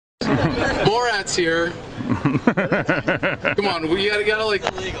Borat's here. Come on, we gotta like.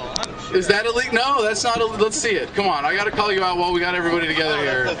 Is that illegal? No, that's not. Let's see it. Come on, I gotta call you out while we got everybody together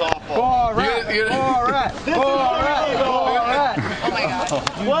here. This is awful. Borat. Oh my God.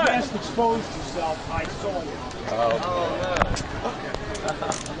 You just exposed yourself. I saw you.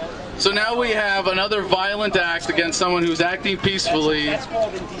 So now we have another violent act against someone who's acting peacefully,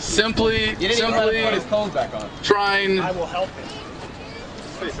 simply trying. I will help him.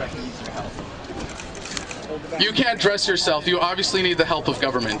 You can't dress yourself. You obviously need the help of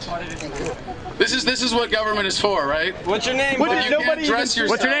government. This is what government is for, right? What's your name? If you can't dress yourself,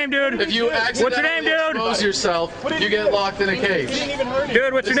 what's your name, dude? If you accidentally expose yourself, you get locked in a cage.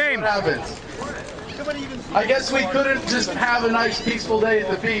 Dude, what's your name? What happens? I guess we couldn't just have a nice peaceful day at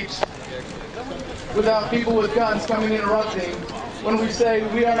the beach without people with guns coming interrupting when we say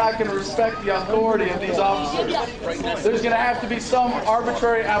we are not going to respect the authority of these officers. There's going to have to be some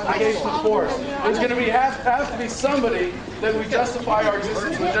arbitrary application of force. There's going to have to be somebody that we justify our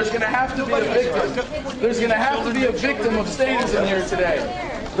existence with. There's going to have to be a victim. There's going to have to be a victim of statism here today.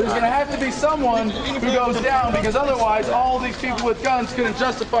 There's going to have to be someone who goes down, because otherwise all these people with guns couldn't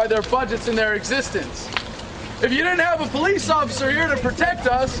justify their budgets and their existence. If you didn't have a police officer here to protect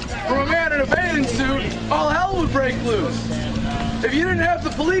us from a man in a bathing suit, all hell would break loose. If you didn't have the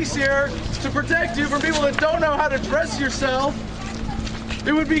police here to protect you from people that don't know how to dress yourself,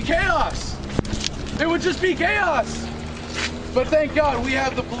 it would be chaos. It would just be chaos. But thank God we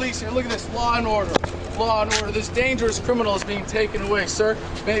have the police here. Look at this, law and order. Law and order. This dangerous criminal is being taken away. Sir,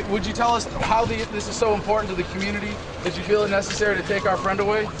 would you tell us how this is so important to the community that you feel it necessary to take our friend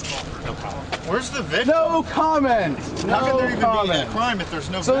away? No comment. Where's the victim? No comment. How can there even be a crime if there's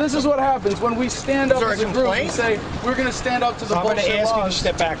no victim? So this is what happens when we stand up as a group and say we're going to stand up to the bullshit laws. I'm going to ask you to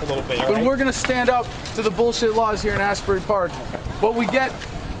step back a little bit. When we're going to stand up to the bullshit laws here in Asbury Park, what we get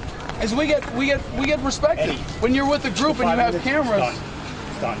is we get respected. Eddie, when you're with a group and you have cameras,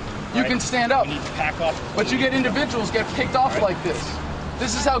 it's done. you can stand up. We need to pack up. But you get individuals get picked off like this.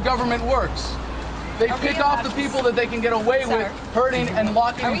 This is how government works. They pick off the people that they can get away with hurting and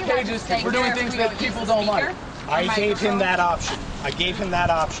locking in cages for doing things that people don't like. I gave him that option. Okay.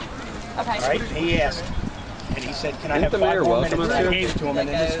 Okay. Right? He asked. And he said, can I have 5 more minutes? I gave it to him, and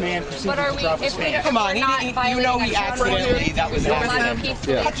then this man proceeded to drop his pants. Come on, he accidentally, that was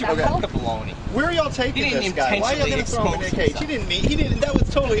baloney. Where are y'all taking this guy? Why are y'all going to throw him in a cage? He didn't, that was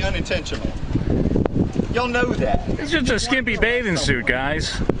totally unintentional. Y'all know that. It's just a skimpy bathing suit,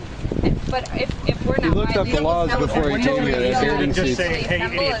 guys. But if we're not, he looked up the laws before he came here. He didn't just say, hey,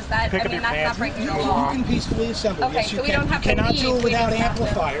 idiot, pick up your pants. You can peacefully assemble. Okay, Yes, you so we can. don't have You to cannot leave. do it We without don't have to.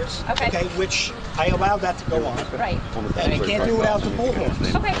 amplifiers. Okay. Which I allow that to go on. Right. And you can't do it without the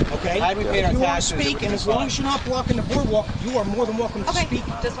bullhorns. Okay. Okay? How do we pay our If you want to taxes? speak, and as long as you're not blocking the boardwalk, you are more than welcome to Okay. speak.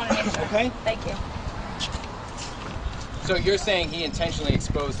 Just want to make sure. Okay? Thank you. So you're saying he intentionally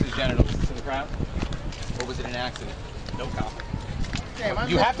exposed his genitals to the crowd? Or was it an accident? No comment.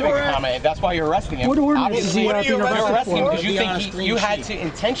 You have to make a comment. That's why you're arresting him. Obviously, you're arresting him because you think you had to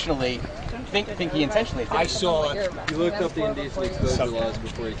intentionally think he intentionally did. I saw it. He looked up the indecent exposure laws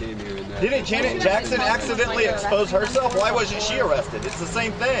before he came here. And Didn't Janet Jackson accidentally expose herself? Why wasn't she arrested? It's the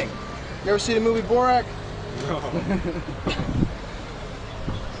same thing. You ever see the movie Borat?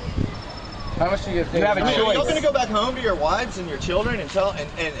 How much do you get paid? You have a choice. Are y'all going to go back home to your wives and your children and tell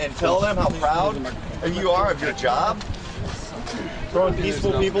them how proud you are of your job? Throwing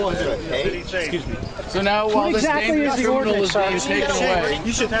peaceful people into a cage? Excuse me. So now while this dangerous criminal is being taken away,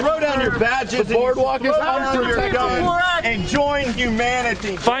 You should throw down your badges The boardwalk is unprotected. and join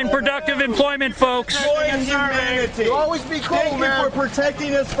humanity. Find productive employment, folks. Join humanity. You'll always be cool, Thank man. you for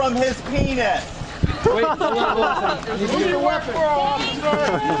protecting us from his penis. Wait, hold on. Move your weapon.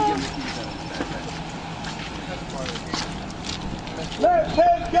 Let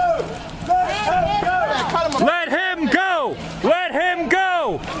him go! Let him go! Let him go! Let him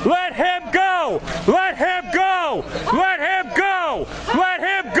go! Let him go! Let him go! Let him go! Let him go! Let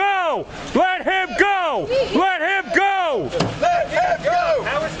him go! Let him go! Let him go! Let him go!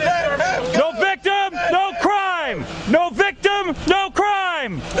 No victim, no crime! No victim, no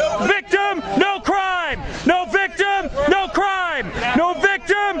crime! Victim, no crime! No victim, no crime! No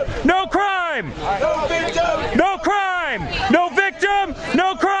victim, no crime! No victim! No crime! No victim,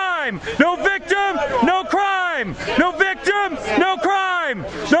 no crime! No victim, no crime! No victim, no crime!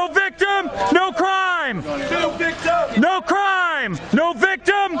 No victim, no crime! No victim! No crime! No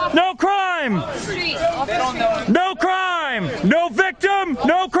victim, no crime! Street. No crime! No victim,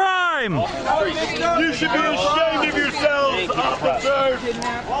 no crime! You should be ashamed of yourselves, officers!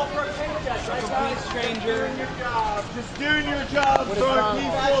 Just doing your job, throwing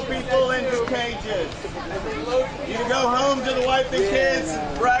peaceful people You can go home to the wife and kids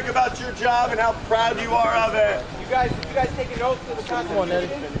and brag about your job and how proud you are of it. You guys take an oath to the Constitution. Come on, Eddie.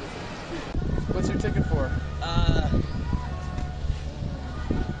 What's your ticket for?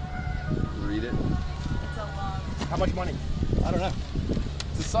 Read it. How much money? I don't know.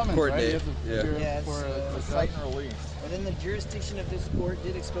 It's a summons, Court right? date. You have to appear Yeah, before it's, a Cite judge. and release. Within the jurisdiction of this court,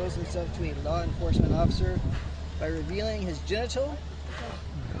 did expose himself to a law enforcement officer by revealing his genital,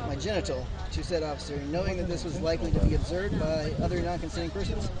 to said officer, knowing that this was likely to be observed by other non-consenting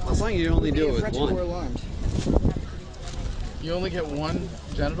persons. As long as you only do it with Affronted or one. alarmed. You only get one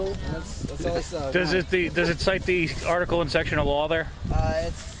genital? And that's all I saw. Does it cite the article and section of law there?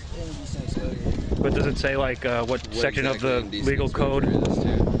 It's indecent exposure. But does it say like what section of the legal code?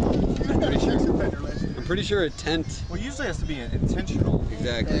 I'm pretty sure intent. Well, usually it has to be intentional.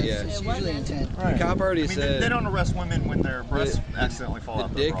 Exactly. Yeah. It's usually intent. The cop already They said don't arrest women when their breasts accidentally fall out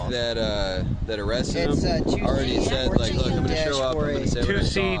the their dick bras. that arrested him It's, 2C already said like, look, I'm gonna show up. I'm gonna say what I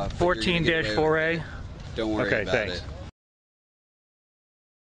saw. 2C 14-4A. Don't worry Okay, about thanks. it.